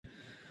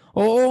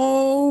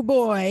Oh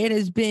boy, it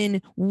has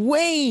been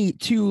way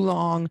too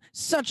long,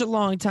 such a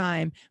long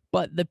time,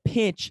 but the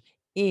pitch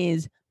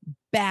is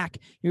back.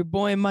 Your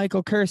boy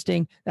Michael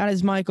Kirsting, that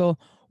is Michael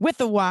with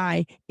the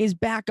Y, is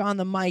back on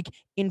the mic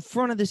in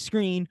front of the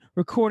screen,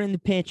 recording the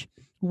pitch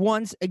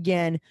once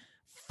again.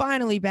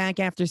 Finally back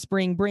after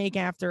spring break,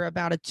 after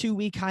about a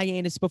 2-week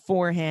hiatus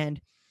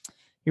beforehand.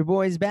 Your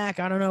boy's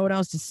back. I don't know what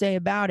else to say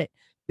about it.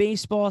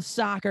 Baseball,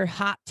 soccer,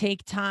 hot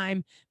take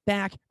time,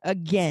 back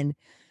again.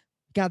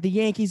 Got the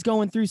Yankees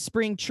going through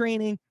spring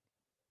training,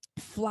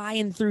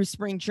 flying through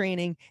spring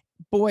training.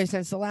 Boy,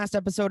 since the last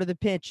episode of The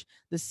Pitch,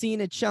 the scene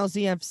at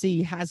Chelsea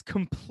FC has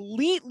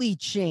completely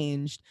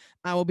changed.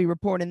 I will be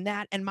reporting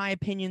that and my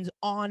opinions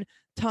on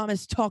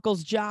Thomas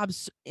Tuchel's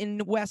jobs in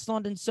West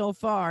London so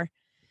far.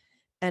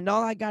 And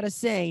all I got to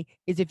say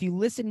is if you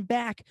listen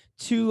back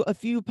to a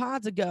few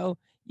pods ago,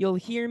 you'll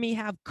hear me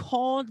have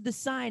called the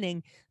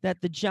signing that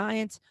the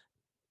Giants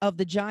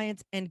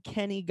and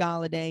Kenny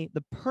Golladay,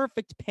 the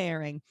perfect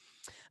pairing.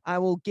 I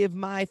will give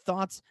my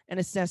thoughts and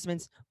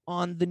assessments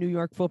on the New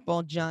York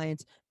Football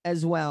Giants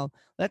as well.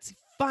 Let's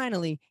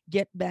finally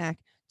get back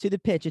to the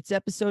pitch. It's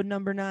episode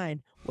number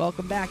 9.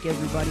 Welcome back,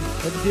 everybody.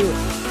 Let's do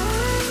it.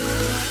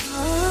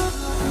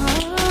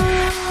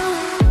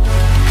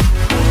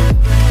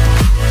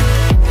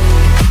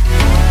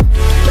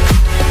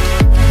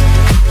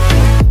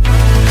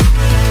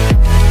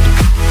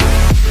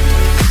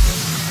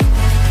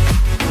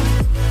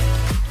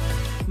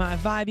 My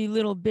vibey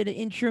little bit of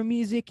intro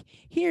music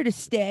here to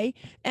stay,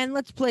 and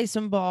let's play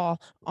some ball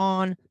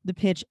on the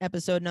pitch,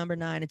 episode number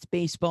 9. It's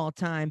baseball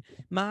time.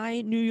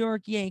 My New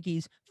York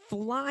Yankees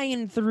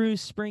flying through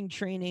spring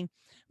training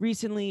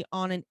recently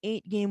on an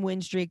 8-game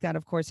win streak that,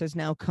 of course, has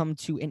now come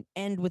to an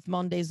end with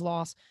Monday's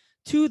loss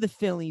to the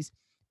Phillies.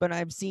 But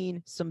I've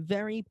seen some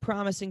very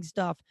promising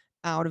stuff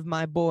out of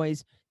my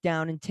boys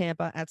down in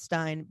Tampa at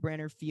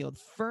Steinbrenner Field.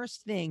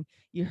 First thing,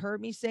 you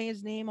heard me say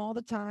his name all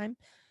the time.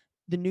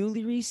 The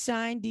newly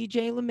re-signed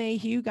DJ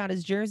LeMahieu got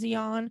his jersey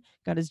on,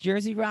 got his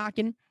jersey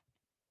rocking.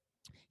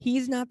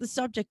 He's not the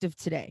subject of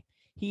today.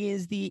 He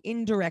is the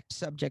indirect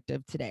subject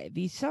of today.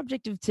 The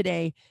subject of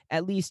today,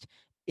 at least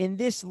in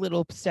this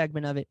little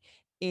segment of it,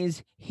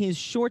 is his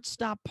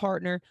shortstop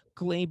partner,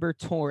 Gleyber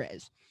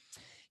Torres.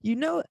 You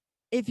know,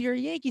 if you're a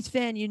Yankees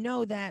fan, you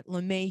know that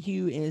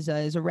LeMahieu is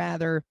a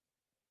rather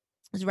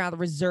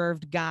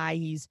reserved guy.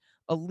 He's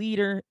a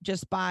leader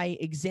just by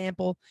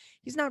example.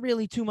 He's not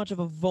really too much of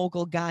a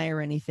vocal guy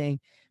or anything,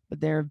 but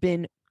there have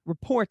been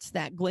reports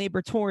that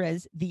Gleyber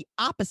Torres, the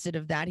opposite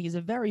of that, he's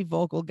a very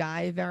vocal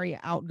guy, very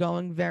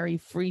outgoing, very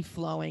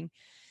free-flowing,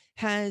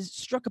 has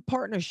struck a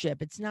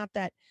partnership. It's not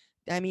that,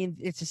 I mean,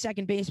 it's a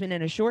second baseman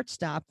and a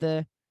shortstop.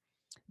 The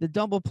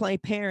double play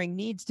pairing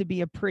needs to be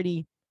a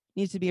pretty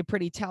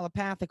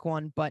telepathic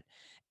one, but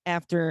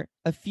after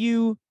a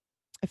few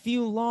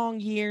long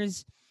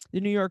years, the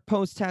New York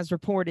Post has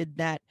reported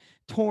that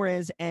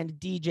Torres and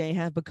DJ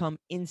have become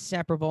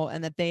inseparable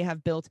and that they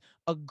have built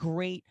a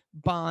great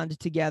bond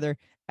together.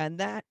 And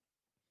that,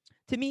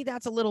 to me,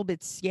 that's a little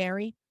bit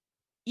scary,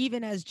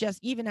 even as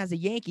a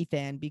Yankee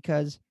fan,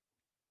 because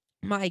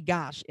my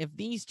gosh, if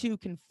these two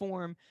can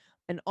form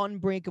an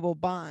unbreakable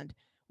bond,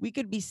 we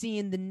could be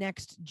seeing the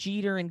next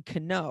Jeter and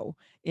Cano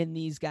in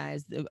these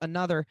guys.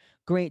 Another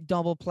great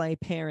double play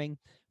pairing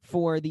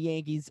for the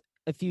Yankees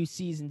a few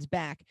seasons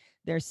back.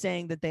 They're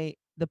saying that the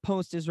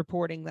Post is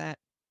reporting that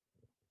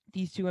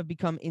these two have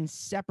become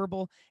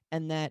inseparable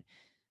and that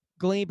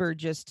Gleyber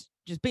just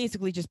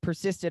basically just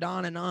persisted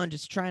on and on,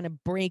 just trying to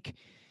break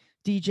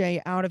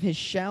DJ out of his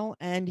shell,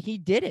 and he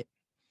did it.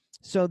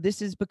 So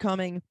this is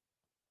becoming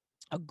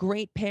a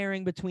great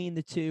pairing between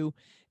the two.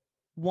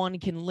 One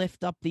can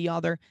lift up the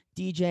other.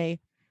 DJ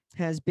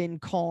has been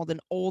called an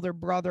older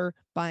brother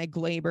by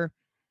Gleyber.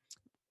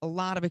 A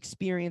lot of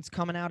experience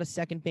coming out of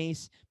second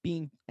base,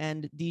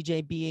 and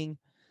DJ being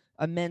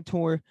a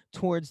mentor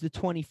towards the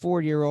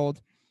 24-year-old.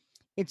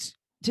 It's,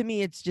 to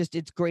me, it's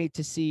great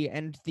to see.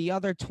 And the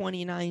other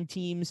 29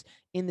 teams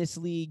in this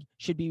league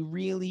should be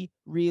really,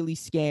 really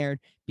scared,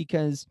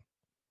 because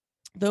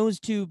those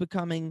two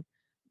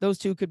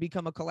could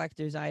become a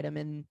collector's item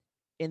in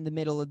the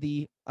middle of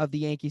the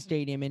Yankee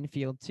Stadium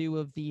infield. Two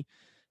of the,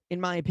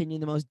 in my opinion,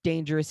 the most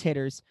dangerous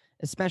hitters,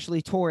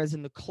 especially Torres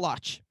in the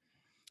clutch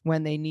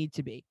when they need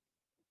to be.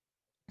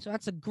 So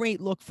that's a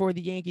great look for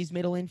the Yankees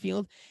middle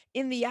infield.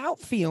 In the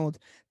outfield,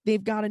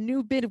 they've got a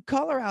new bit of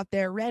color out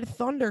there. Red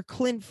Thunder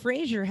Clint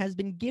Frazier has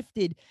been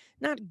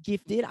not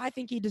gifted, I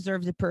think he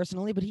deserves it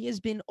personally, but he has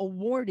been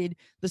awarded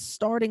the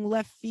starting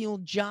left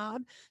field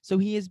job. So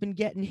he has been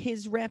getting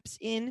his reps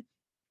in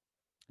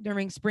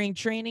during spring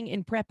training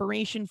in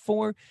preparation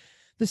for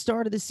the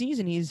start of the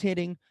season. He's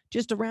hitting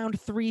just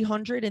around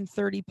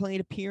 330 plate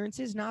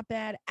appearances. Not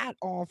bad at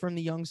all from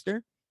the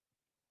youngster.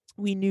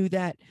 We knew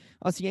that,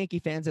 us Yankee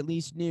fans at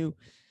least knew,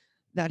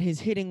 that his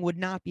hitting would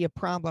not be a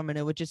problem, and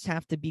it would just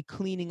have to be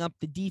cleaning up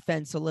the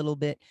defense a little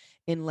bit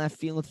in left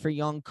field for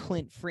young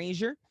Clint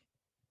Frazier.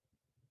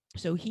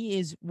 So he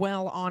is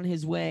well on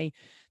his way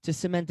to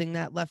cementing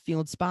that left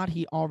field spot.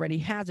 He already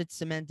has it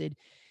cemented.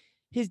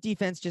 his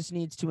defense just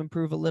needs to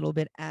improve a little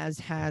bit, as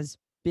has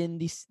been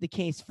the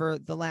case for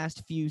the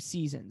last few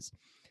seasons.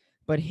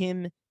 But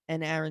him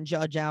and Aaron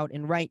Judge out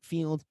in right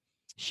field,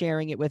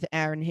 sharing it with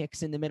Aaron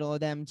Hicks in the middle of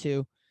them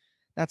too.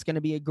 That's going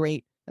to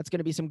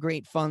be some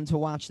great fun to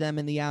watch them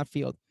in the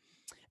outfield.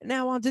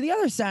 Now on to the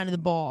other side of the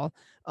ball,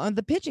 on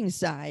the pitching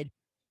side,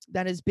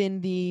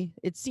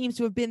 it seems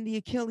to have been the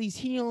Achilles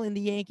heel in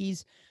the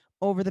Yankees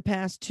over the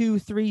past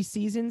 2-3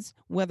 seasons,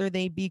 whether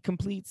they be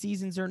complete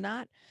seasons or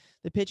not.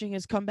 The pitching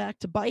has come back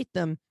to bite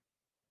them.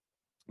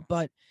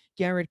 But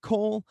Gerrit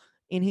Cole,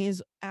 in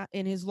his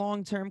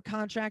long-term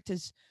contract,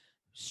 has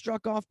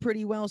struck off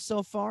pretty well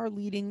so far,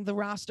 leading the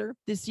roster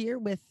this year,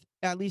 with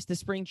at least the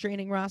spring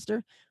training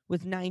roster,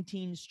 with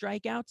 19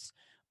 strikeouts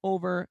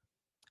over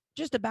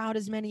just about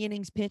as many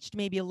innings pitched,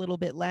 maybe a little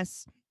bit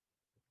less.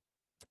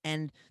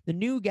 And the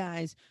new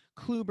guys,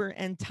 Kluber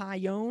and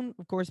Taillon,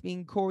 of course,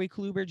 being Corey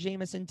Kluber,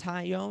 Jameson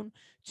Taillon,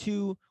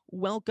 two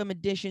welcome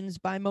additions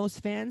by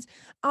most fans.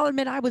 I'll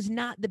admit I was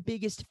not the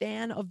biggest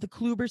fan of the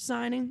Kluber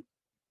signing,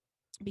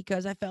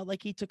 because I felt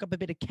like he took up a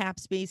bit of cap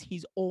space.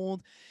 He's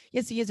old.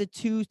 Yes, he is a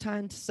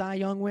 2-time Cy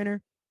Young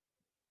winner,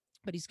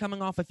 but he's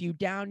coming off a few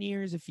down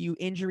years, a few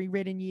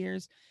injury-ridden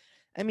years.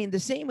 I mean, the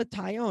same with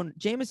Taillon.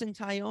 Jameson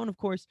Taillon, of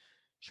course,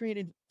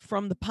 traded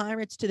from the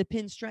Pirates to the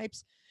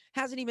Pinstripes,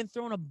 hasn't even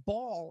thrown a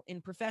ball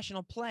in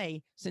professional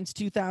play since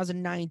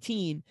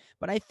 2019.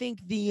 But I think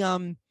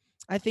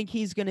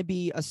he's going to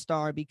be a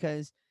star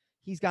because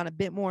he's got a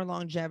bit more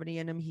longevity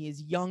in him. He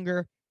is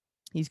younger.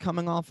 He's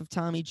coming off of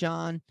Tommy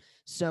John.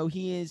 So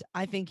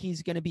I think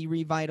he's going to be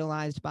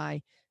revitalized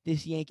by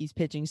this Yankees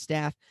pitching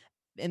staff.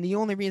 And the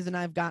only reason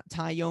I've got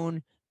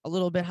Taillon a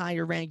little bit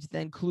higher ranked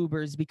than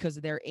Kluber is because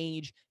of their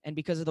age and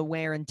because of the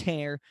wear and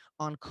tear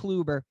on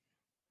Kluber,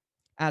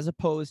 as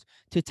opposed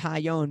to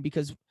Taillon,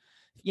 because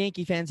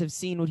Yankee fans have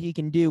seen what he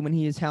can do when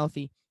he is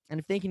healthy. And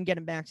if they can get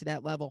him back to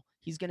that level,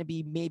 he's going to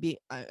be maybe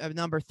a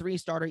number 3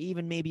 starter,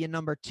 even maybe a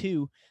number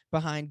 2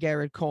 behind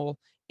Gerrit Cole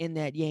in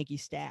that Yankee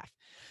staff.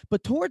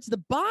 But towards the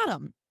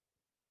bottom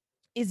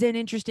is an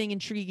interesting,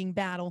 intriguing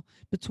battle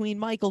between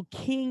Michael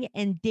King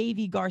and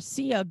Deivi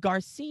Garcia.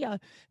 Garcia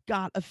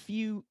got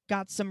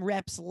some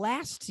reps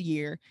last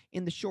year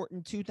in the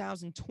shortened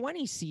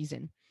 2020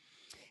 season.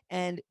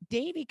 And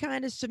Deivi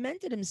kind of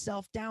cemented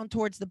himself down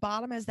towards the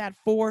bottom as that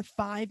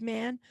 4-5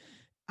 man,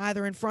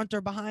 either in front or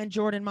behind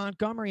Jordan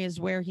Montgomery, is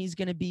where he's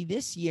going to be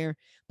this year.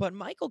 But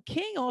Michael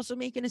King also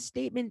making a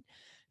statement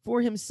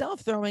for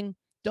himself, throwing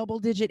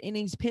double-digit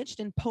innings pitched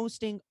and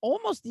posting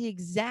almost the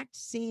exact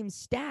same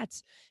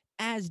stats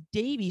as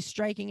Deivi,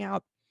 striking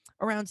out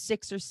around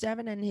 6 or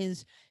 7, and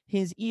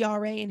his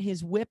ERA and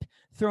his WHIP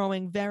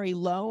throwing very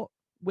low,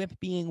 WHIP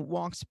being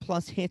walks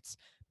plus hits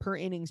per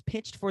innings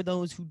pitched, for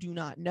those who do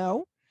not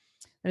know.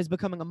 That is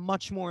becoming a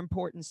much more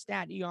important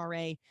stat.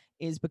 ERA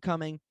is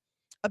becoming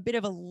a bit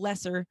of a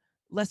lesser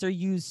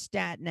used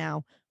stat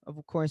now,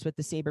 of course, with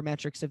the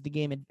sabermetrics of the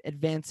game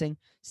advancing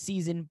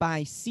season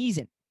by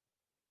season.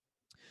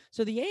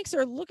 So the Yanks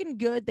are looking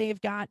good.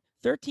 They've got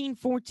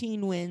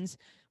 13-14 wins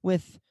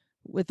with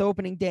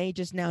opening day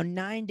just now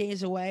 9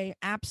 days away.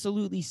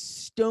 Absolutely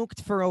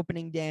stoked for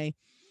opening day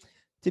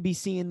to be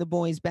seeing the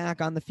boys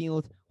back on the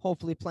field,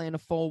 hopefully playing a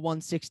full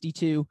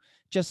 162,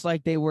 just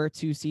like they were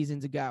 2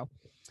 seasons ago.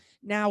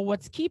 Now,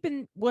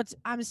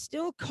 I'm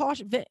still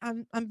cautious.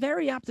 I'm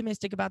very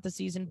optimistic about the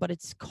season, but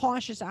it's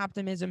cautious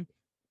optimism,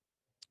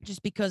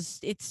 just because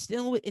it's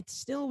still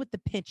with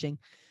the pitching,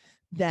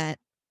 that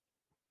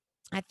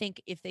I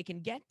think if they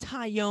can get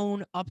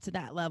Taillon up to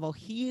that level,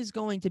 he is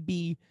going to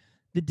be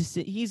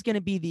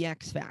the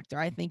X factor.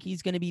 I think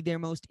he's going to be their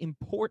most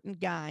important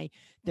guy,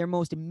 their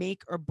most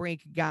make or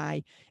break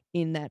guy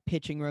in that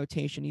pitching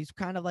rotation. He's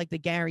kind of like the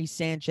Gary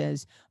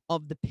Sanchez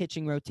of the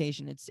pitching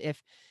rotation. It's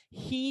if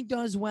he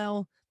does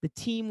well, the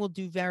team will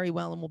do very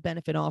well and will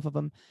benefit off of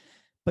him.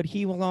 But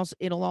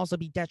it'll also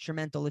be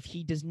detrimental if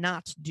he does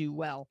not do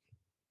well.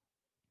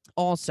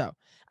 Also,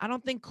 I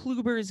don't think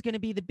Kluber is going to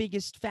be the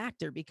biggest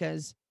factor,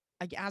 because,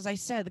 as I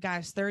said, the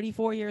guy's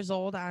 34 years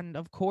old, and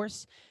of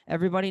course, I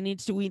need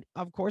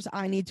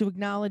to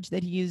acknowledge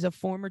that he is a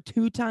former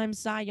 2-time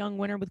Cy Young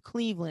winner with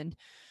Cleveland,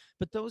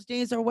 but those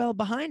days are well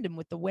behind him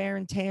with the wear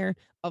and tear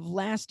of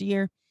last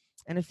year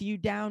and a few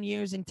down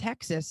years in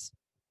Texas.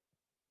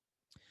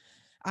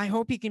 I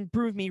hope he can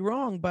prove me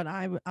wrong, but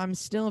I'm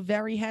still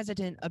very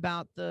hesitant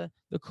about the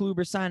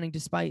Kluber signing,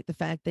 despite the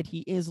fact that he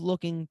is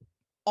looking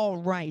all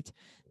right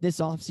this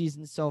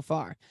offseason so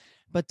far.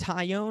 But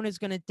Taillon is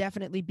going to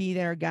definitely be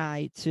their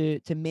guy to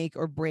make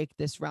or break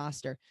this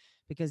roster,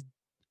 because,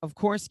 of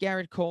course,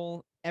 Gerrit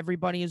Cole,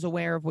 everybody is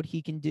aware of what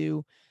he can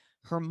do.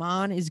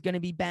 Herman is going to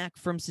be back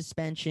from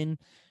suspension.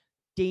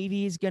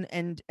 Deivi is going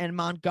to, and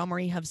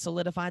Montgomery have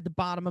solidified the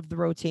bottom of the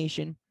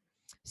rotation.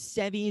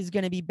 Sevy is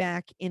going to be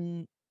back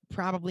in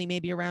probably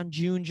maybe around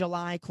June,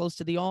 July, close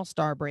to the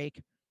All-Star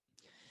break.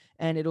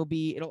 And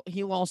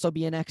he'll also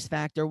be an X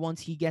factor once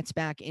he gets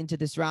back into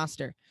this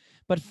roster.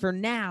 But for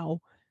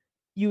now,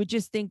 you would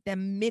just think the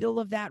middle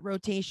of that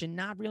rotation,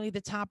 not really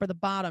the top or the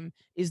bottom,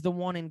 is the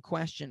one in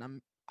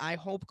question. I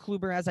hope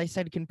Kluber, as I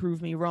said, can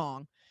prove me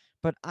wrong,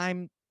 but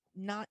I'm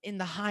not in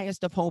the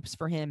highest of hopes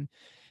for him.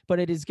 But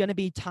it is going to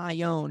be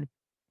Taillon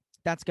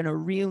that's going to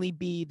really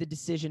be the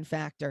decision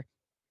factor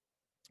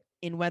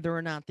in whether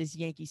or not this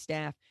Yankee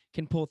staff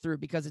can pull through,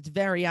 because it's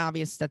very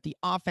obvious that the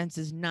offense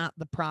is not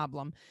the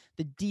problem.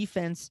 The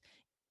defense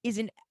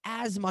isn't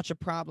as much a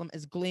problem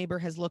as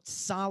Gleyber has looked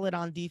solid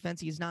on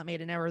defense. He has not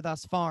made an error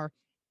thus far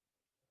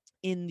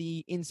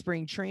in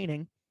spring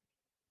training.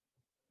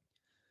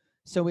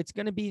 So it's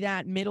going to be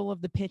that middle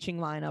of the pitching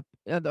lineup,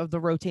 of the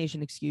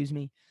rotation,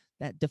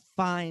 that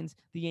defines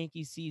the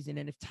Yankees season.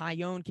 And if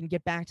Taillon can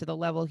get back to the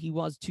level he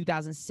was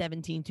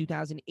 2017,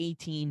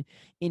 2018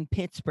 in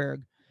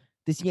Pittsburgh,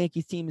 this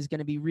Yankees team is going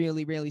to be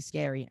really, really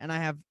scary. And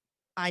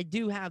I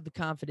do have the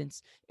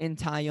confidence in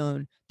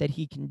Taillon that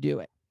he can do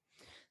it.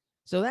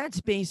 So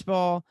that's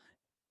baseball.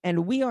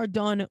 And we are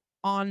done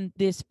on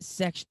this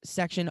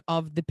section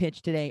of the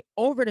pitch today.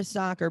 Over to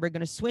soccer. We're going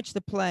to switch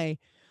the play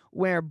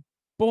where,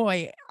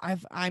 boy,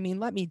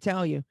 let me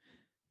tell you,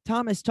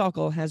 Thomas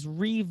Tuchel has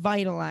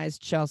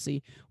revitalized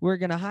Chelsea. We're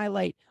going to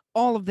highlight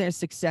all of their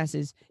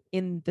successes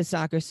in the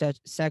soccer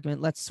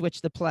segment. Let's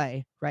switch the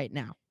play right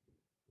now.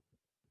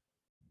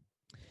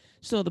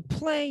 So the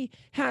play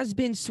has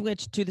been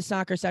switched to the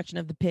soccer section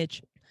of the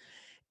pitch.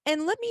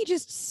 And let me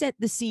just set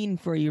the scene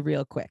for you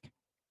real quick.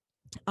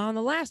 On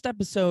the last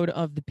episode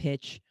of the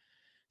pitch,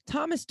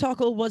 Thomas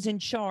Tuchel was in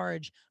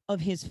charge of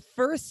his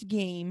first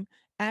game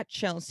at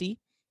Chelsea.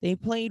 They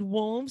played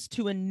Wolves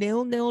to a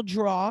 0-0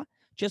 draw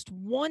just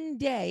one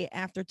day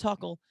after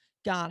Tuchel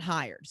got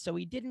hired. So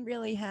he didn't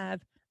really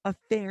have a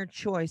fair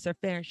choice or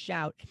fair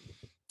shout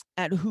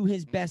at who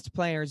his best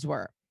players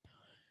were.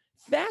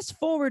 Fast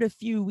forward a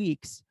few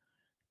weeks,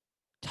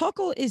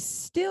 Tuchel is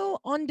still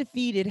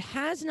undefeated,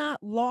 has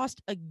not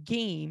lost a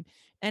game,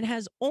 and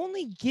has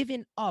only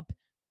given up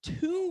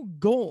 2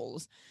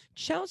 goals.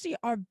 Chelsea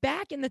are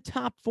back in the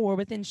top 4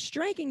 within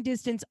striking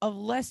distance of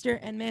Leicester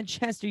and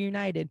Manchester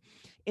United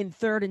in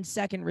 3rd and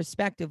 2nd,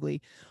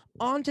 respectively,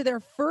 on to their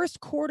first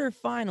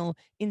quarterfinal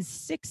in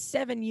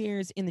 6-7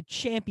 years in the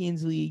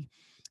Champions League,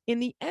 in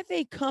the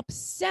FA Cup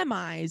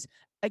semis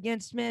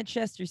against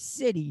Manchester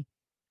City.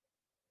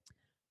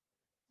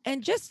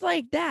 And just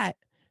like that,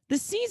 the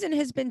season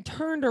has been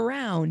turned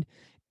around,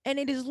 and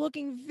it is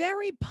looking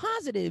very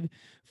positive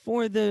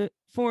for the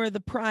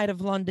Pride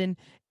of London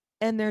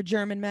and their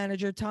German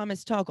manager,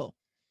 Thomas Tuchel.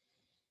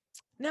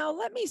 Now,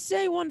 let me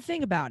say one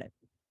thing about it.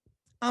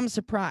 I'm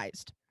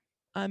surprised.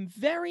 I'm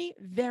very,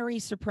 very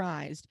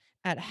surprised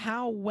at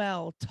how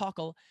well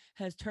Tuchel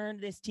has turned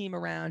this team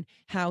around,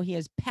 how he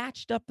has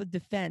patched up the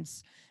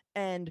defense,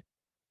 and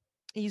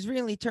he's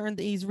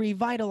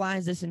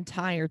revitalized this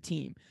entire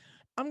team.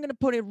 I'm going to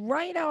put it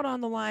right out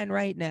on the line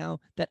right now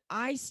that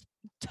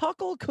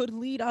Tuchel could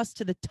lead us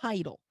to the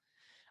title.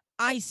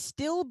 I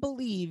still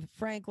believe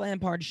Frank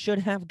Lampard should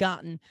have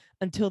gotten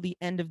until the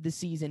end of the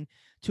season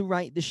to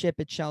right the ship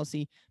at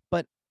Chelsea,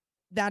 but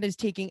that is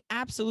taking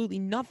absolutely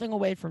nothing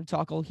away from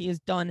Tuchel. He has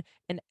done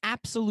an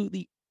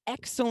absolutely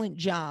excellent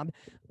job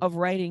of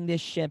righting this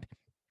ship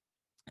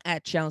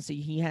at Chelsea.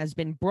 He has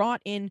been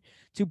brought in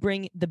to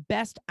bring the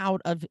best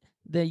out of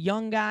the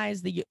young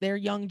guys, their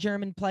young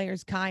German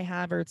players, Kai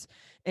Havertz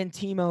and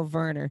Timo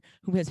Werner,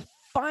 who has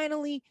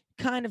finally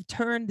kind of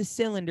turned the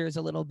cylinders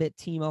a little bit.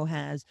 Timo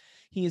has.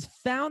 He has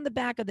found the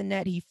back of the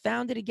net. He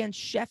found it against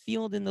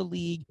Sheffield in the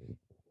league.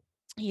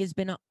 He has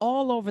been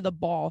all over the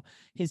ball.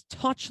 His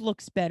touch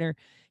looks better.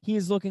 He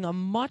is looking a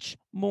much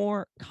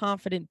more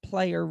confident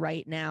player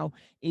right now,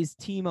 is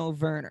Timo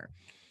Werner.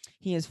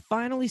 He has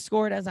finally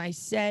scored, as I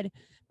said,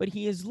 but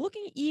he is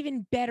looking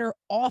even better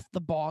off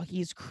the ball.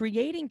 He is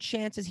creating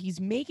chances. He's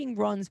making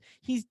runs.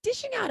 He's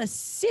dishing out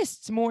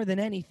assists more than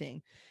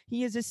anything.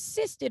 He has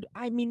assisted,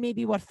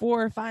 maybe 4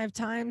 or 5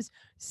 times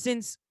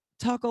since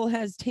Tuchel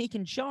has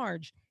taken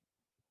charge.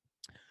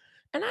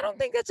 And I don't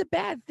think that's a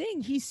bad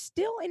thing. He's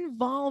still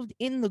involved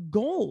in the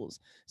goals.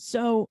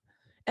 So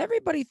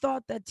everybody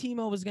thought that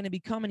Timo was going to be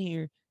coming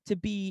here to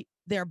be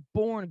their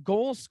born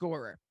goal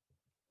scorer.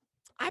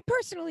 I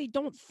personally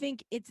don't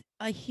think it's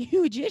a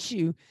huge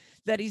issue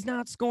that he's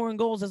not scoring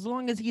goals as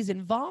long as he's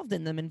involved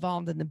in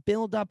the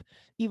build-up,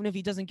 even if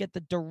he doesn't get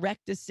the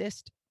direct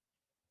assist.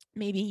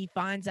 Maybe he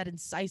finds that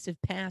incisive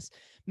pass,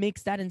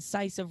 makes that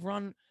incisive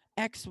run,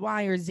 X,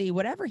 Y, or Z,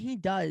 whatever he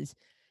does.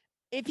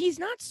 If he's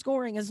not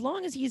scoring, as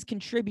long as he's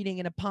contributing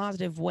in a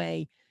positive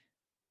way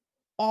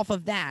off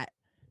of that,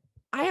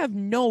 I have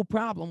no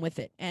problem with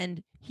it.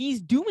 And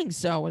he's doing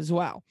so as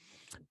well.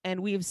 And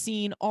we have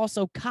seen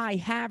also Kai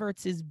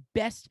Havertz's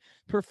best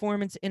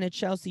performance in a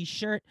Chelsea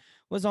shirt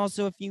was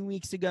also a few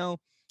weeks ago.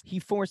 He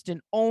forced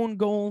an own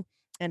goal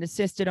and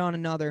assisted on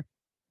another.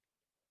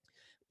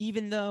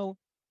 Even though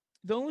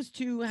those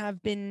two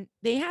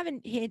they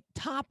haven't hit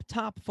top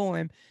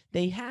form,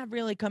 they have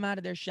really come out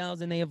of their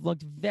shells and they have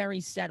looked very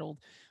settled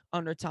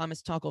under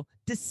Thomas Tuchel.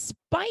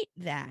 Despite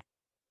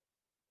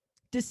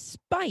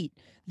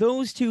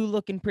those two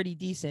looking pretty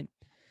decent,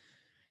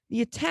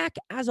 the attack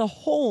as a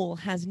whole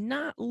has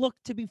not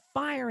looked to be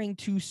firing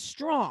too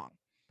strong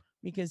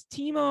because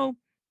Timo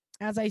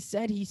As I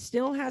said, he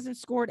still hasn't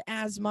scored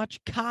as much.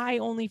 Kai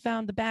only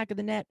found the back of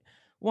the net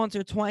once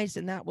or twice,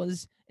 and that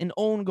was an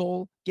own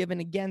goal given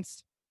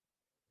against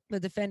the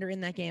defender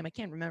in that game. I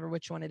can't remember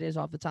which one it is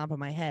off the top of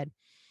my head.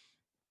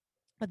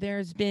 But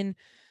there's been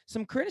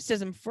some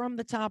criticism from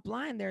the top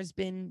line. There's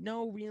been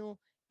no real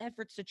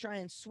efforts to try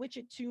and switch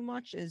it too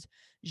much, as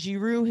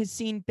Giroux has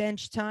seen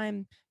bench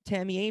time.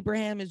 Tammy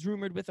Abraham is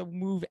rumored with a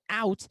move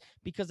out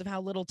because of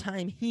how little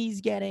time he's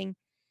getting.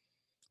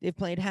 They've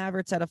played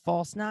Havertz at a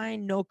false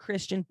nine. No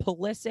Christian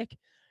Pulisic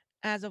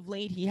as of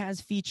late. He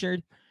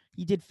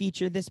did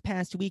feature this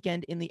past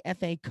weekend in the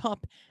FA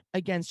Cup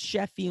against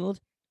Sheffield,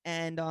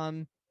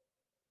 and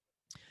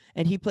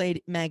he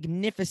played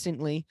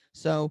magnificently.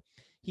 So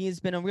he has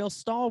been a real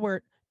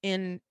stalwart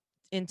in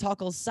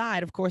Tuchel's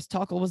side. Of course,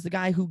 Tuchel was the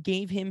guy who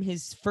gave him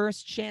his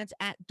first chance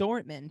at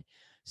Dortmund.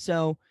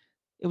 So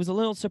it was a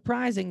little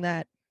surprising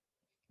that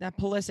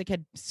Pulisic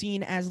had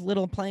seen as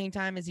little playing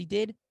time as he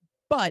did,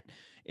 but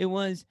it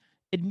was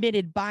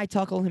admitted by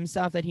Tuchel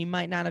himself that he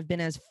might not have been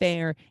as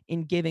fair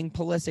in giving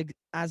Pulisic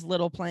as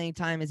little playing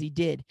time as he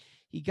did.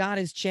 He got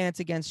his chance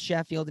against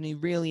Sheffield, and he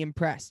really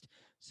impressed.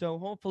 So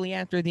hopefully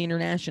after the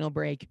international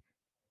break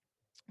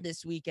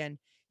this weekend,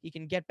 he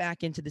can get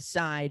back into the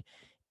side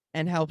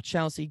and help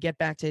Chelsea get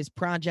back to his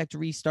Project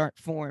Restart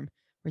form,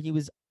 where he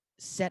was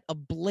set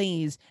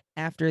ablaze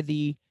after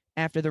the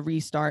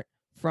restart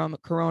from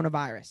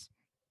coronavirus.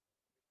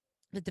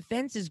 The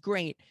defense is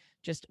great,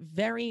 just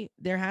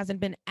there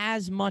hasn't been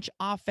as much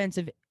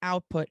offensive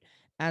output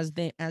as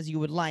you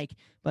would like,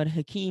 but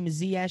Hakim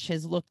Ziyech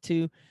has looked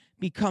to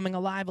be coming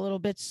alive a little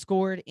bit,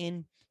 scored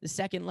in the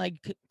second leg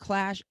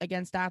clash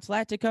against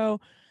Atletico.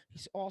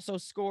 He's also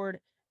scored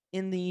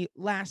in the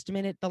last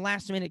minute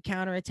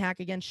counterattack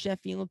against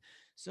Sheffield.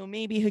 So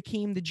maybe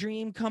Hakim the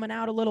Dream coming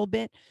out a little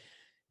bit.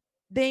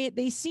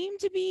 They seem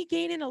to be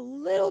gaining a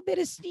little bit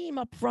of steam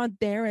up front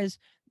there as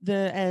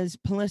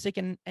Pulisic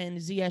and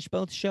Ziyech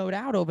both showed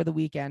out over the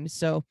weekend.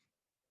 So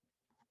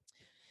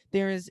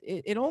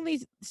it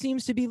only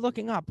seems to be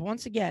looking up.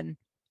 Once again,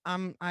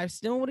 I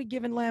still would have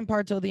given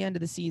Lampard till the end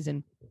of the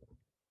season,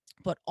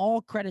 but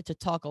all credit to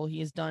Tuchel. He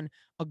has done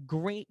a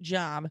great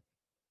job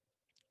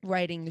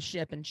righting the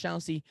ship, and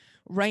Chelsea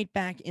right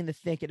back in the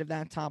thicket of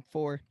that top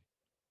four.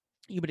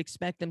 You would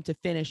expect them to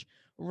finish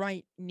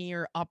right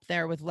near up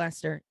there with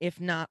Leicester,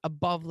 if not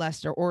above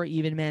Leicester or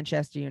even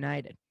Manchester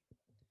United.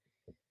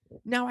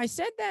 Now, I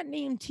said that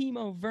name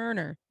Timo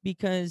Werner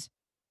because,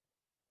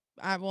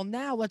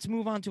 now let's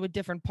move on to a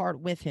different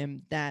part with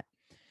him, that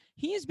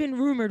he has been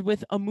rumored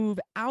with a move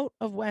out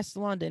of West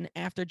London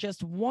after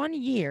just 1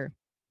 year,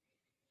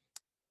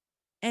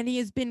 and he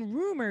has been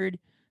rumored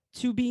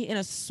to be in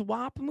a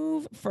swap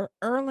move for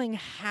Erling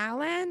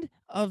Haaland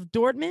of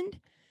Dortmund.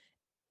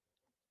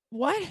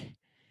 What?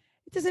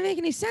 It doesn't make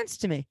any sense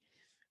to me.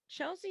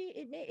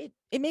 Chelsea,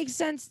 it makes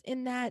sense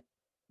in that,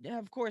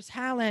 of course,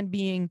 Haaland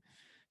being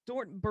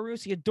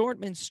Borussia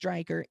Dortmund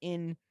striker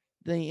in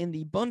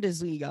the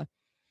Bundesliga.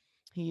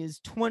 He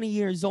is 20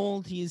 years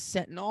old. He is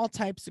setting all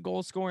types of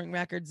goal scoring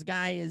records. The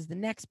guy is the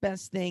next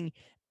best thing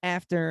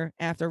after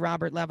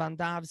Robert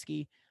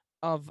Lewandowski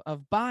of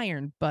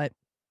Bayern. But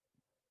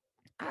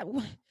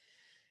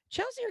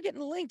Chelsea are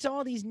getting linked to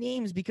all these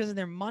names because of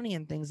their money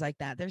and things like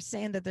that. They're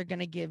saying that they're going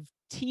to give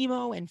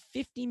Timo and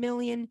 50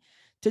 million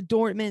to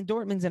Dortmund.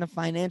 Dortmund's in a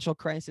financial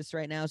crisis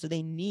right now, so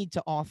they need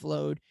to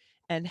offload.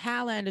 And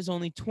Haaland is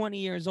only 20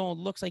 years old.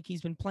 Looks like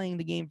he's been playing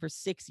the game for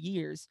 6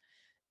 years.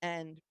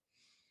 And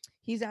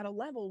he's at a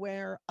level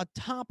where a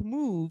top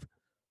move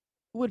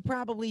would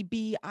probably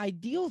be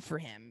ideal for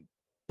him.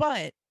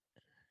 But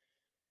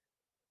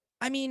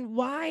I mean,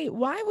 why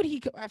would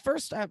he?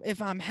 First,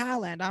 if I'm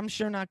Haaland, I'm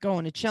sure not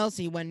going to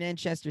Chelsea when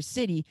Manchester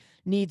City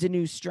needs a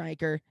new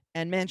striker,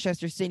 and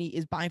Manchester City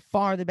is by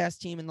far the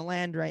best team in the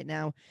land right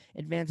now,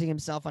 advancing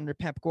himself under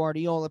Pep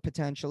Guardiola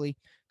potentially.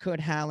 Could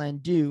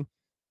Haaland do?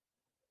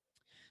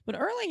 But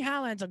Erling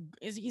Haaland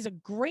he's a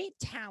great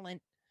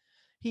talent.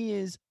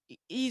 He's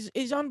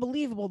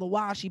unbelievable to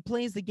watch. He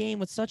plays the game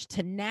with such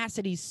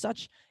tenacity,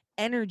 such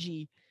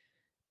energy.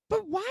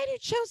 But why do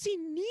Chelsea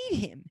need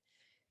him?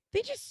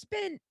 They just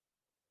spent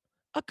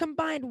a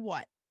combined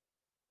what?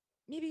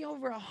 Maybe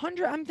over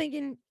 100. I'm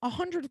thinking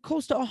 100,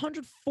 close to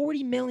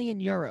 140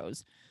 million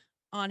euros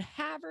on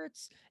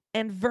Havertz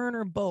and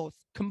Werner both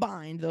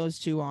combined. Those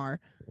two are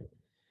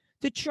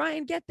to try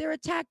and get their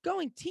attack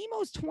going.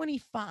 Timo's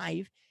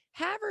 25,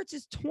 Havertz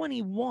is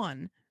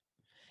 21,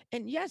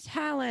 and yes,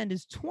 Haaland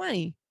is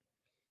 20.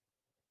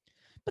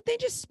 But they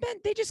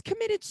just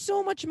committed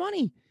so much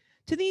money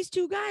to these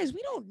two guys.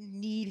 We don't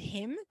need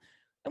him.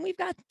 And we've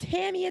got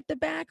Tammy at the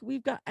back.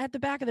 We've got at the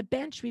back of the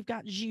bench, we've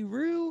got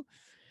Giroud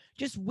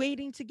just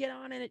waiting to get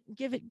on and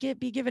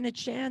be given a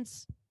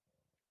chance.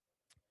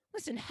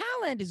 Listen,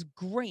 Haaland is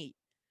great.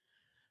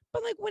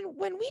 But like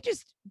when we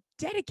just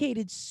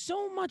dedicated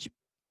so much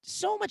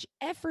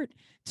effort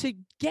to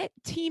get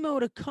Timo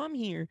to come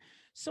here,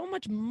 so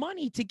much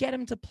money to get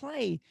him to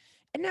play,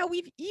 and now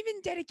we've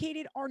even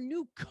dedicated our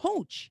new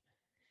coach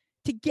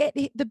to get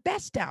the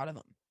best out of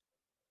him.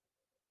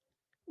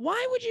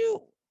 Why would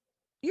you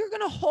you're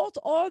going to halt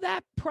all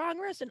that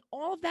progress and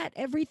all of that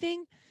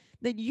everything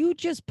that you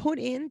just put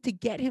in to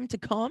get him to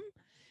come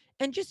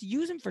and just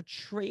use him for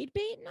trade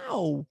bait?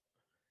 No.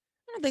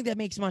 I don't think that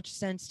makes much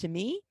sense to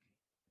me.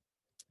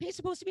 He's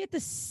supposed to be at the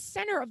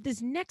center of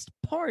this next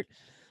part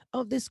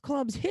of this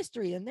club's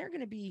history, and they're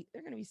going to be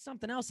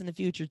something else in the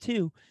future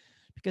too,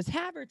 because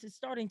Havertz is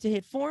starting to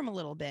hit form a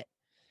little bit,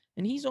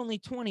 and he's only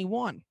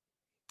 21,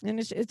 and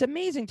it's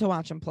amazing to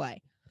watch him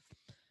play.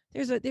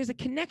 There's a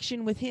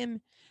connection with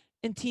him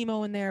and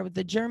Timo in there, with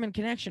the German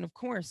connection, of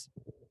course.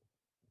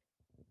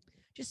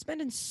 Just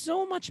spending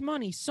so much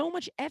money, so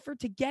much effort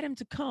to get him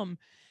to come,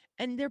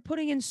 and they're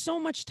putting in so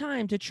much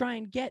time to try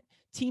and get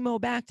Timo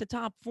back to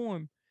top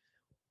form.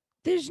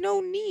 There's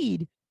no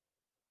need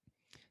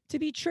to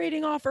be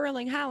trading off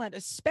Erling Haaland,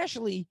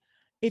 especially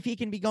if he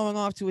can be going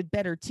off to a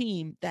better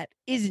team that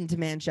isn't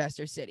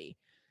Manchester City.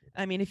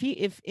 I mean,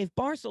 if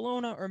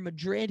Barcelona or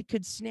Madrid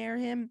could snare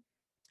him,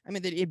 I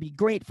mean, it'd be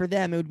great for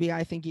them. It would be,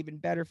 I think, even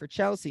better for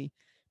Chelsea,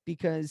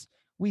 because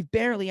we've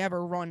barely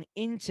ever run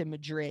into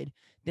Madrid.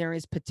 There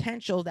is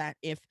potential that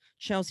if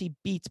Chelsea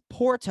beats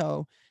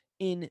Porto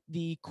in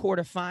the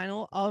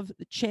quarterfinal of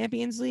the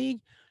Champions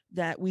League,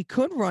 that we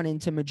could run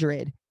into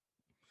Madrid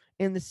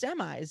in the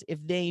semis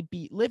if they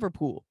beat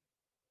Liverpool.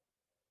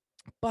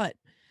 But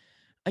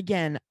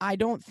again, I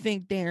don't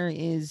think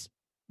there's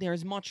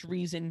much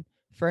reason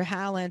for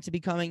Haaland to be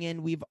coming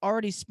in. We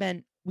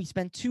spent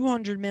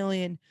 $200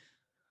 million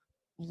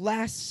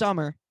last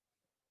summer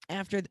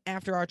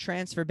after our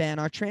transfer ban.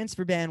 Our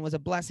transfer ban was a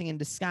blessing in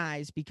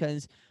disguise,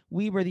 because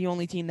we were the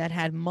only team that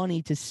had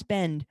money to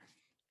spend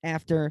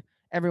after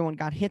everyone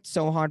got hit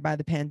so hard by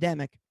the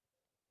pandemic.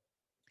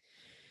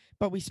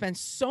 But we spent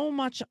so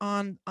much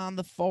on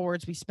the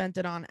forwards. We spent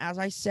it on, as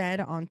I said,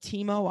 on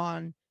Timo,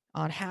 on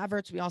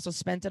Havertz. We also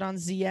spent it on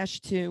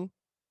Ziyech too.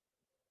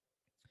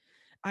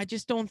 I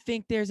just don't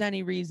think there's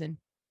any reason,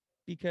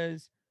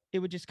 because it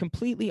would just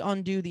completely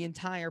undo the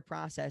entire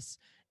process.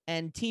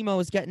 And Timo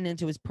is getting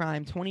into his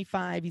prime,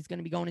 25. He's going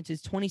to be going into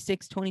his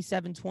 26,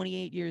 27,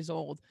 28 years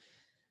old.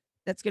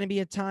 That's going to be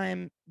a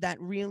time that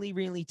really,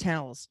 really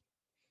tells.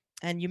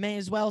 And you may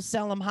as well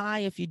sell him high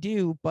if you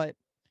do, but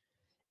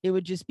it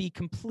would just be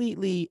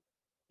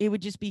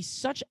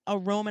such a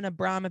Roman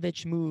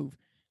Abramovich move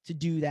to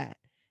do that.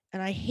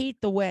 And I hate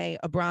the way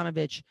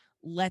Abramovich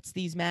lets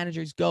these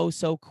managers go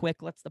so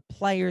quick, lets the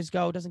players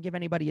go, doesn't give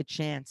anybody a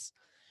chance.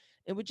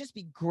 It would just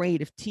be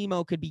great if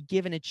Timo could be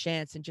given a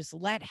chance and just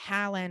let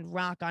Haaland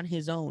rock on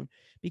his own,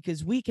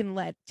 because we can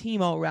let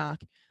Timo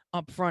rock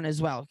up front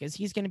as well, because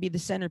he's going to be the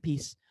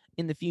centerpiece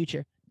in the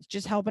future. It's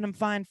just helping him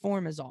find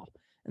form is all.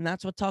 And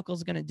that's what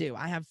Tuchel's going to do.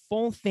 I have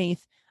full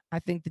faith. I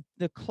think that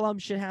the club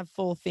should have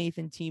full faith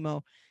in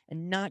Timo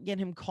and not get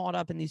him caught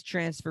up in these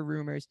transfer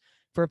rumors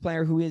for a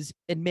player who is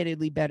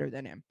admittedly better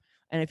than him.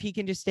 And if he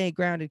can just stay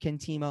grounded,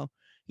 Timo,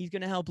 he's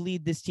going to help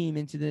lead this team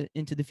into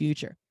the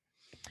future.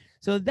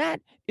 So that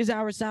is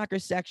our soccer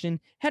section.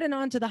 Heading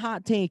on to the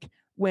hot take,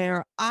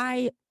 where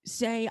I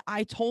say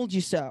I told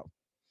you so,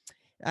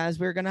 as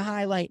we're going to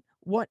highlight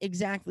what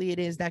exactly it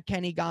is that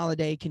Kenny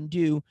Golladay can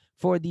do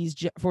for these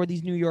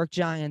New York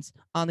Giants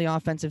on the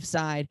offensive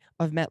side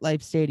of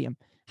MetLife Stadium.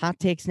 Hot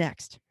takes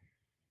next.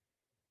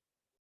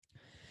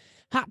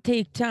 Hot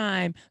take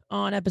time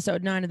on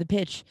episode 9 of The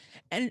Pitch.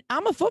 And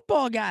I'm a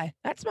football guy.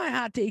 That's my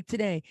hot take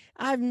today.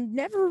 I've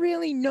never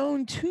really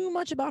known too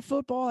much about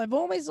football. I've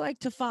always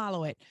liked to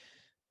follow it.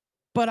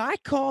 But I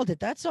called it.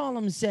 That's all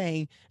I'm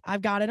saying.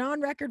 I've got it on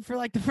record for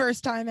like the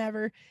first time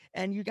ever.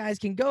 And you guys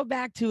can go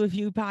back to a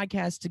few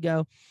podcasts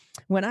ago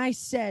when I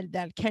said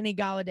that Kenny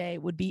Golladay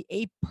would be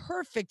a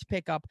perfect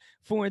pickup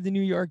for the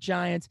New York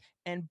Giants.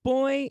 And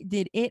boy,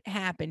 did it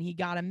happen. He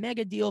got a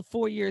mega deal,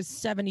 4 years,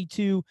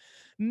 $72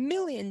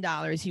 million.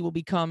 He will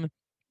become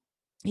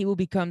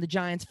the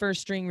Giants'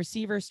 first string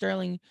receiver.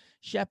 Sterling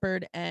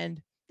Shepard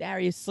and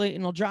Darius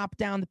Slayton will drop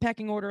down the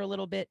pecking order a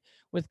little bit,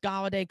 with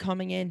Golladay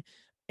coming in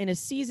a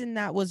season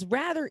that was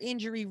rather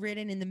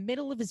injury-ridden, in the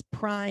middle of his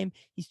prime.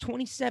 He's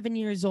 27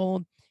 years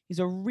old. He's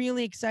a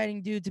really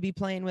exciting dude to be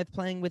playing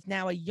with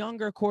now a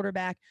younger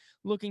quarterback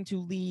looking to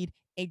lead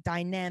a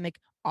dynamic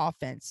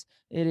offense.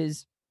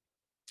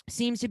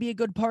 Seems to be a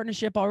good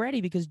partnership already,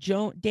 because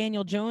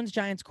Daniel Jones,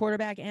 Giants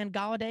quarterback, and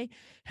Golladay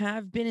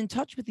have been in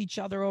touch with each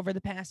other over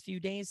the past few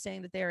days,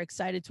 saying that they're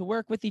excited to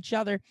work with each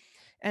other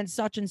and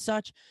such and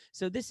such.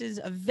 So this is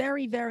a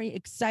very, very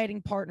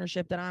exciting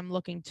partnership that I'm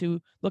looking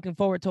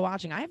forward to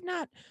watching. I have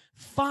not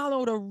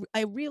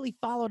really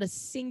followed a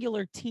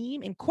singular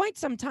team in quite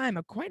some time,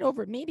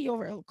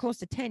 over close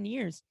to 10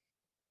 years.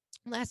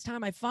 Last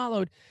time I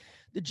followed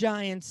the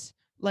Giants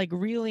like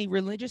really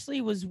religiously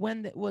was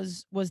when that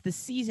was the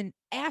season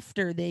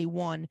after they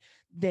won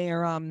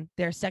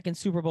their second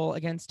Super Bowl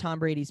against Tom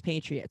Brady's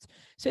Patriots.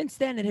 Since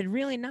then, it had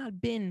really not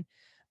been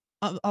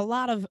a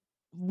lot of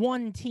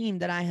one team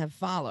that I have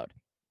followed.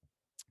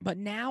 But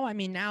now, I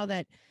mean, now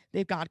that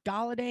they've got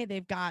Golladay,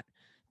 they've got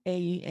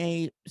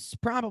a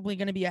probably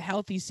going to be a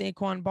healthy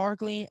Saquon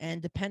Barkley, and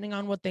depending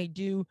on what they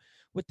do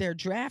with their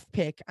draft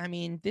pick, I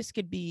mean, this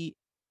could be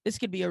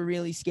a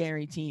really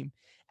scary team.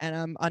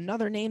 And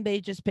another name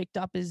they just picked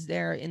up is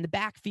there in the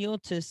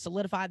backfield to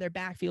solidify their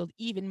backfield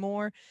even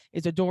more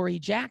is Adoree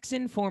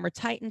Jackson, former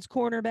Titans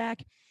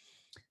cornerback.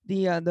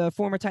 The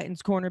former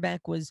Titans cornerback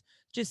was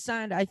just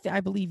signed,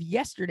 I believe,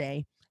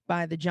 yesterday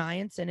by the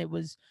Giants, and it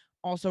was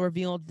also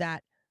revealed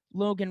that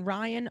Logan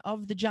Ryan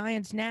of the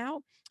Giants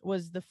now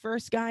was the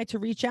first guy to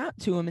reach out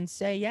to him and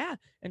say, yeah,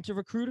 and to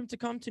recruit him to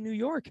come to New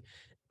York.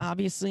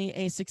 Obviously,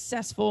 a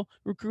successful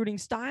recruiting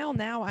style.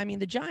 Now, I mean,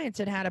 the Giants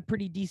had a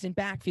pretty decent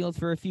backfield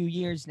for a few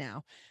years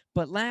now,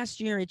 but last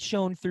year it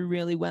shone through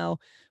really well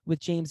with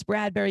James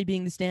Bradberry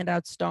being the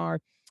standout star,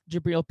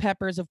 Jabril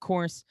Peppers, of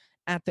course,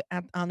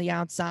 on the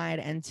outside,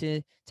 and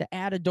to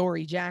add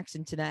Adoree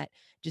Jackson to that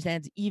just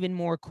adds even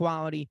more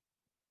quality.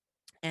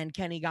 And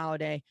Kenny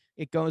Golladay,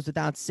 it goes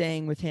without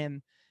saying with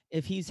him,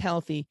 if he's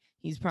healthy,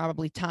 he's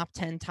probably top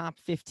 10, top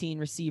 15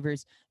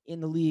 receivers in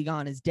the league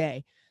on his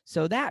day.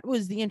 So that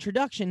was the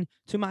introduction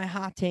to my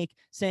hot take,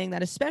 saying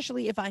that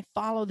especially if I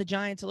follow the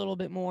Giants a little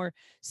bit more,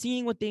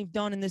 seeing what they've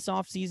done in this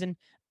offseason,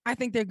 I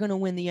think they're going to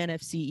win the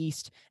NFC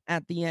East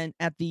at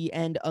the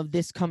end of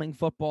this coming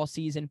football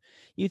season.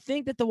 You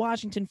think that the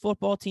Washington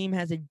football team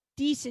has a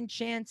decent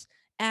chance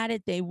at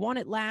it. They won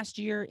it last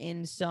year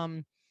in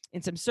some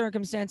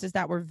circumstances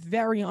that were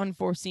very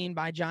unforeseen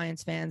by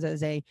Giants fans.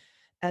 I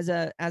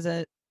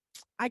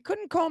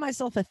couldn't call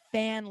myself a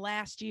fan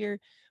last year,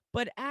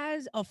 but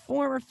as a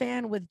former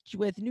fan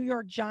with New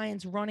York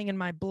Giants running in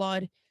my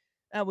blood,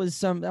 that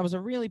was a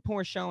really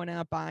poor showing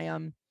out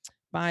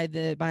by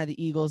the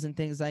Eagles and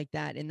things like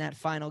that in that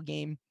final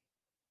game.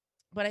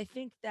 But I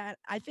think that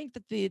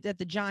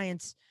the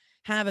Giants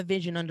have a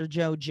vision under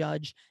Joe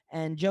Judge,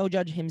 and Joe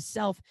Judge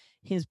himself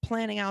is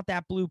planning out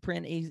that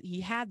blueprint.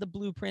 He had the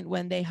blueprint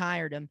when they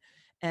hired him,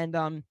 and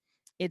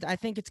I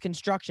think it's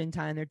construction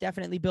time. They're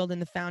definitely building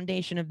the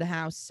foundation of the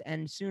house,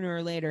 and sooner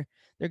or later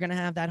they're going to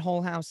have that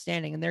whole house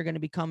standing, and they're going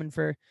to be coming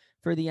for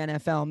the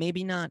NFL.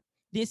 Maybe not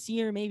this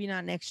year, maybe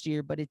not next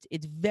year, but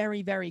it's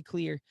very, very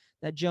clear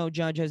that Joe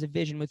Judge has a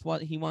vision with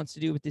what he wants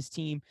to do with this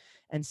team,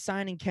 and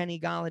signing Kenny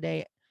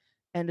Golladay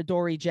and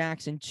Adoree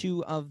Jackson,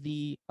 two of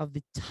the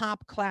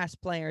top class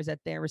players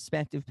at their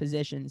respective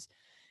positions,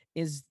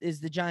 is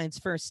the Giants'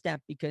 first step,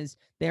 because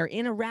they're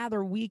in a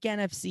rather weak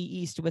NFC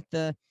East with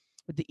the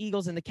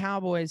Eagles and the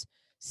Cowboys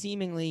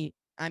seemingly.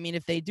 I mean,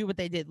 if they do what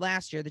they did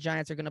last year, the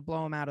Giants are going to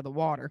blow them out of the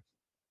water.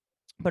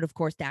 But of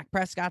course, Dak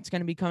Prescott's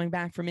going to be coming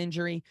back from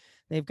injury.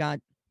 They've got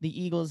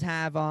the Eagles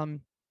have the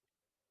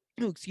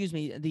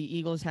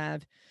Eagles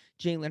have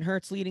Jalen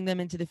Hurts leading them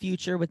into the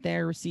future with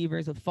their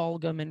receivers with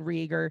Fulgham and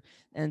Rieger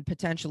and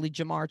potentially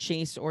Jamar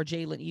Chase or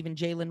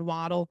Jalen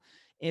Waddle.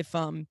 If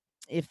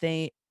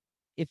they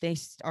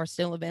are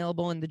still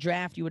available in the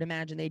draft, you would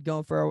imagine they'd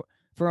go for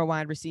a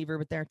wide receiver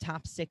with their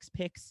top 6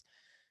 picks,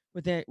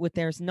 with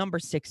their number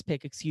 6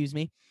 pick, excuse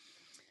me.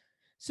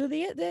 So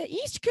the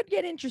East could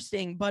get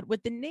interesting, but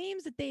with the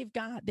names that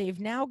they've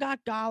now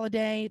got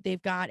Golladay,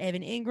 they've got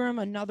Evan Ingram.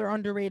 Another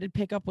underrated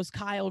pickup was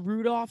Kyle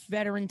Rudolph,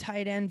 veteran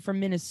tight end from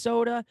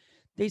Minnesota.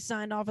 They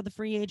signed off of the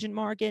free agent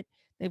market.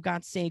 They've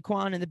got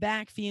Saquon in the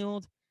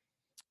backfield,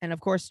 and of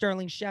course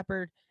Sterling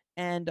Shepard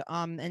and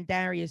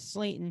Darius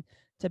Slayton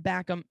to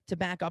back up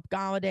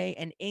Golladay,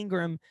 and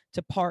Ingram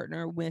to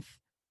partner with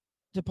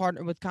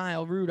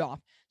Kyle Rudolph.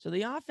 So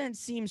the offense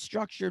seems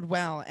structured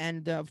well,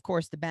 and of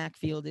course the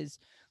backfield is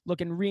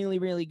looking really,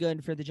 really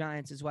good for the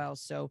Giants as well.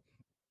 So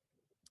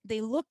they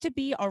look to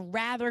be a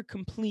rather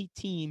complete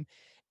team,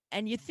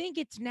 and you think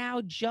it's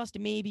now just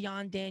maybe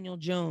on Daniel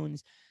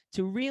Jones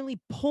to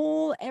really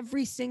pull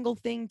every single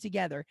thing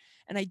together.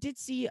 And I did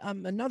see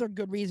another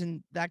good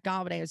reason that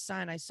Golladay is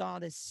signed. I saw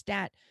this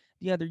stat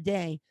the other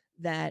day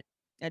that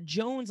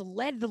Jones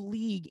led the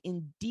league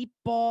in deep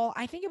ball.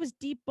 I think it was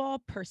deep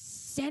ball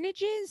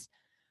percentages,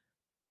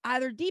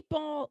 either deep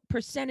ball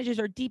percentages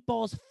or deep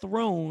balls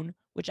thrown,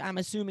 which I'm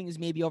assuming is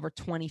maybe over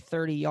 20,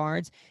 30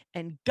 yards.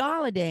 And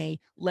Golladay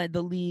led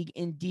the league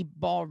in deep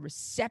ball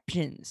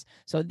receptions.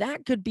 So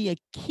that could be a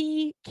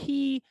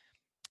key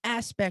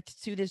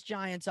aspect to this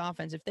Giants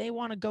offense. If they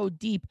want to go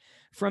deep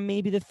from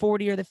maybe the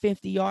 40 or the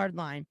 50-yard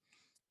line,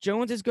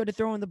 Jones is good at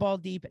throwing the ball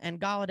deep, and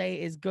Golladay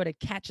is good at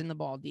catching the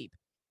ball deep.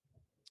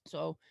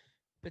 So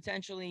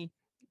potential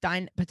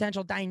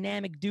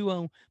dynamic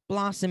duo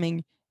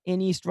blossoming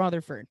in East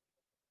Rutherford.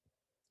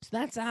 So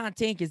that's a hot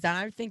take, is that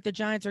I think the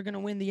Giants are going to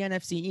win the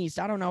NFC East.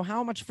 I don't know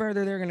how much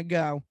further they're going to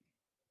go.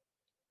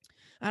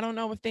 I don't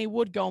know if they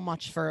would go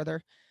much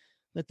further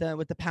with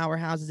the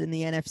powerhouses in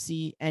the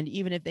NFC. And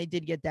even if they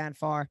did get that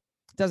far,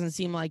 it doesn't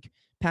seem like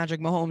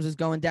Patrick Mahomes is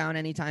going down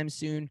anytime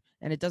soon.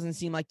 And it doesn't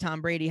seem like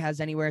Tom Brady has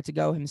anywhere to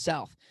go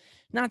himself.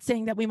 Not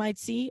saying that we might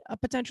see a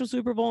potential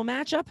Super Bowl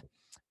matchup.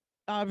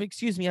 A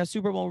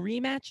Super Bowl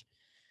rematch.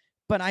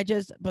 But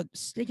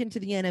sticking to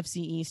the NFC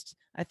East,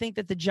 I think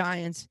that the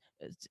Giants,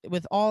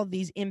 with all of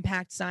these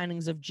impact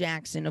signings of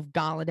Jackson, of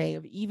Golladay,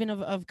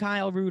 of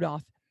Kyle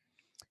Rudolph,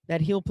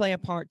 that he'll play a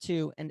part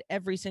too. And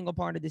every single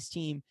part of this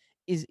team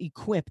is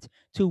equipped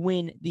to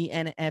win the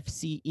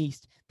NFC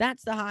East.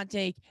 That's the hot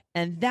take,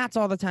 and that's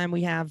all the time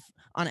we have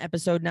on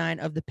episode 9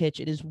 of The Pitch.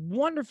 It is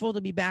wonderful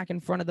to be back in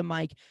front of the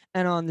mic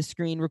and on the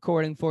screen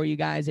recording for you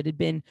guys. It had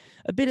been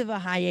a bit of a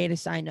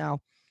hiatus, I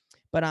know,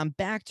 but I'm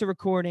back to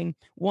recording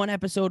 1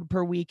 episode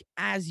per week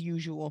as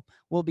usual.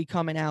 Will be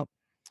coming out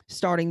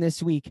starting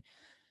this week.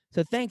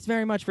 So thanks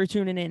very much for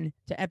tuning in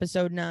to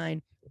episode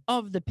 9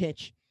 of The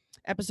Pitch.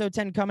 Episode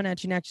 10 coming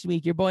at you next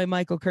week. Your boy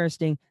Michael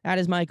Kirsting, that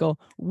is Michael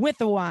with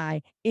a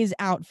Y, is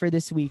out for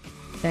this week.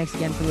 Thanks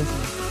again for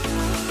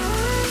listening.